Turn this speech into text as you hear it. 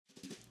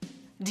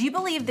Do you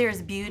believe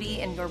there's beauty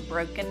in your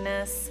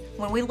brokenness?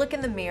 When we look in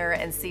the mirror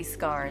and see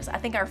scars, I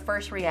think our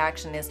first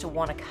reaction is to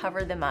want to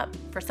cover them up.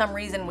 For some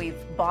reason, we've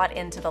bought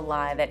into the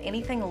lie that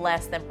anything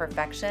less than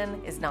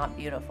perfection is not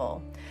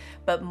beautiful.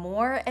 But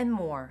more and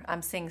more,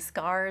 I'm seeing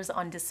scars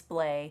on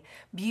display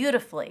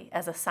beautifully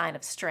as a sign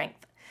of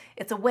strength.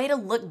 It's a way to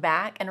look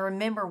back and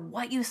remember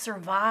what you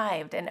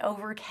survived and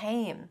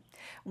overcame.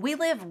 We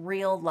live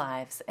real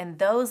lives, and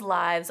those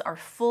lives are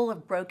full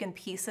of broken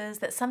pieces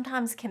that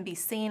sometimes can be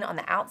seen on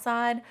the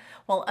outside,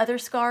 while other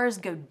scars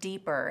go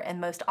deeper and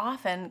most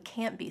often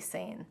can't be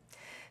seen.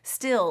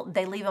 Still,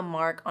 they leave a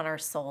mark on our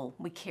soul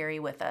we carry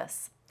with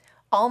us.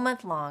 All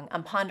month long,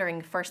 I'm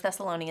pondering 1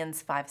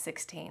 Thessalonians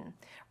 5:16.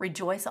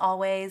 Rejoice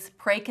always,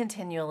 pray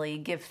continually,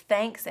 give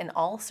thanks in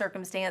all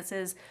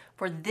circumstances,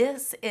 for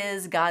this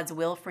is God's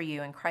will for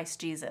you in Christ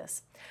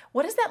Jesus.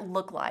 What does that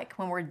look like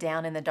when we're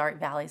down in the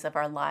dark valleys of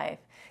our life?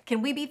 Can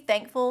we be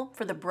thankful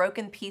for the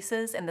broken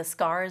pieces and the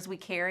scars we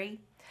carry?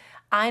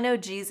 I know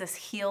Jesus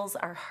heals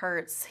our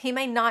hurts. He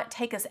may not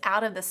take us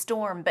out of the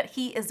storm, but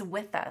He is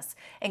with us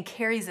and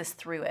carries us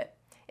through it.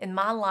 In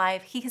my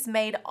life, He has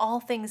made all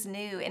things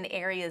new in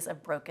areas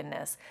of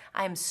brokenness.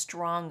 I am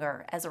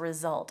stronger as a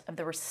result of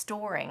the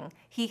restoring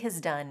He has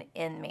done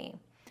in me.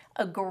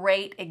 A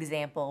great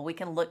example we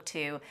can look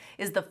to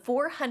is the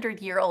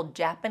 400-year-old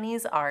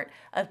Japanese art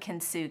of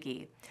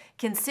kintsugi.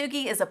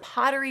 Kintsugi is a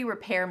pottery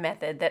repair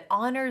method that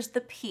honors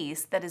the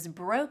piece that is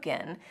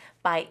broken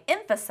by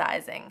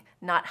emphasizing,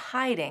 not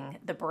hiding,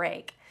 the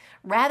break.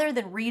 Rather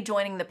than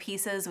rejoining the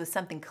pieces with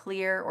something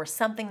clear or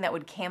something that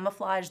would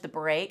camouflage the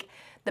break,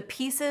 the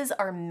pieces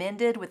are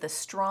mended with a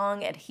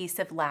strong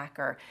adhesive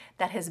lacquer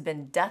that has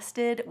been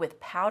dusted with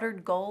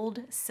powdered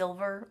gold,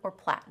 silver, or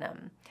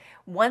platinum.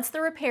 Once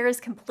the repair is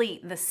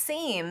complete, the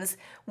seams,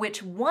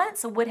 which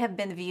once would have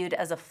been viewed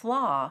as a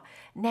flaw,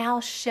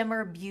 now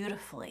shimmer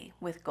beautifully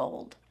with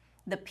gold.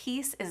 The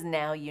piece is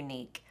now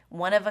unique,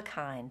 one of a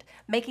kind,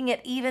 making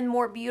it even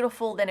more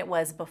beautiful than it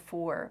was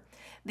before.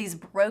 These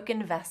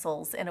broken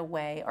vessels, in a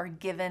way, are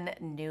given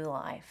new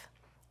life.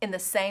 In the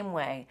same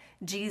way,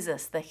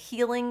 Jesus, the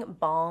healing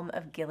balm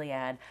of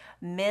Gilead,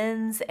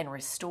 mends and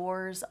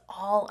restores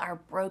all our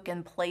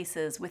broken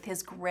places with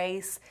His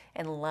grace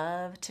and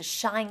love to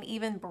shine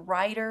even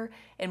brighter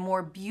and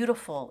more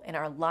beautiful in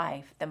our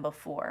life than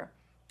before.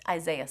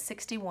 Isaiah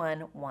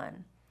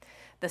 61:1.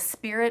 The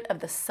Spirit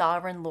of the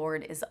Sovereign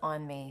Lord is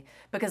on me,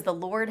 because the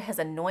Lord has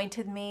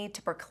anointed me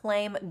to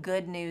proclaim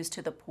good news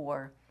to the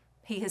poor.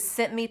 He has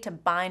sent me to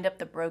bind up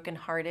the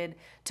brokenhearted,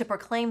 to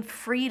proclaim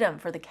freedom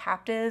for the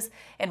captives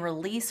and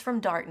release from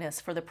darkness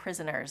for the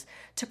prisoners,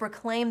 to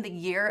proclaim the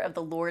year of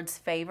the Lord's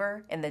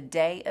favor and the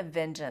day of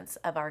vengeance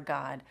of our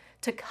God,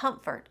 to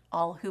comfort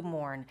all who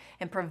mourn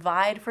and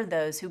provide for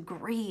those who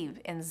grieve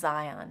in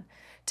Zion,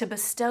 to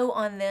bestow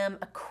on them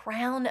a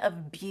crown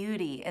of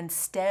beauty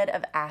instead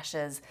of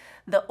ashes,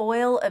 the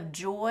oil of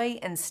joy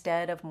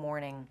instead of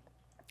mourning,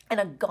 and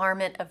a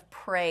garment of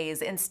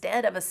praise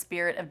instead of a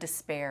spirit of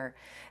despair.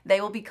 They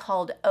will be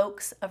called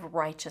oaks of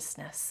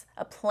righteousness,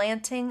 a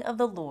planting of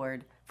the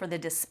Lord for the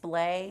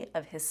display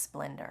of His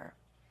splendor.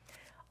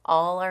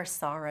 All our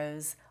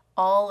sorrows,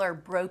 all our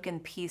broken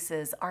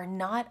pieces are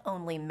not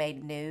only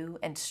made new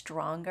and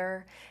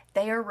stronger,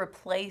 they are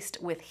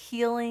replaced with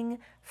healing,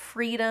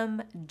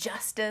 freedom,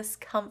 justice,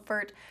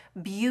 comfort,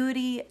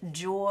 beauty,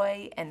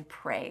 joy, and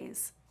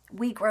praise.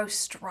 We grow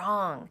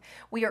strong.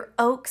 We are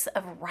oaks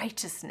of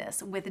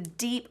righteousness with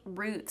deep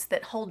roots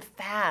that hold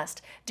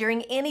fast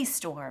during any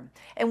storm,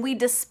 and we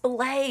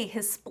display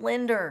His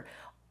splendor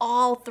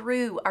all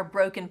through our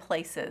broken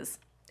places.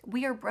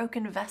 We are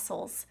broken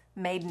vessels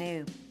made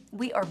new.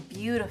 We are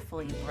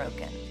beautifully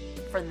broken.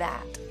 For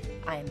that,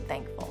 I am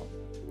thankful.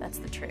 That's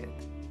the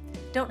truth.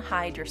 Don't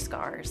hide your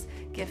scars.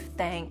 Give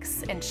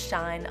thanks and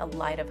shine a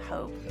light of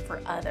hope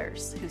for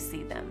others who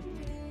see them.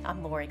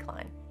 I'm Lori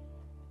Klein.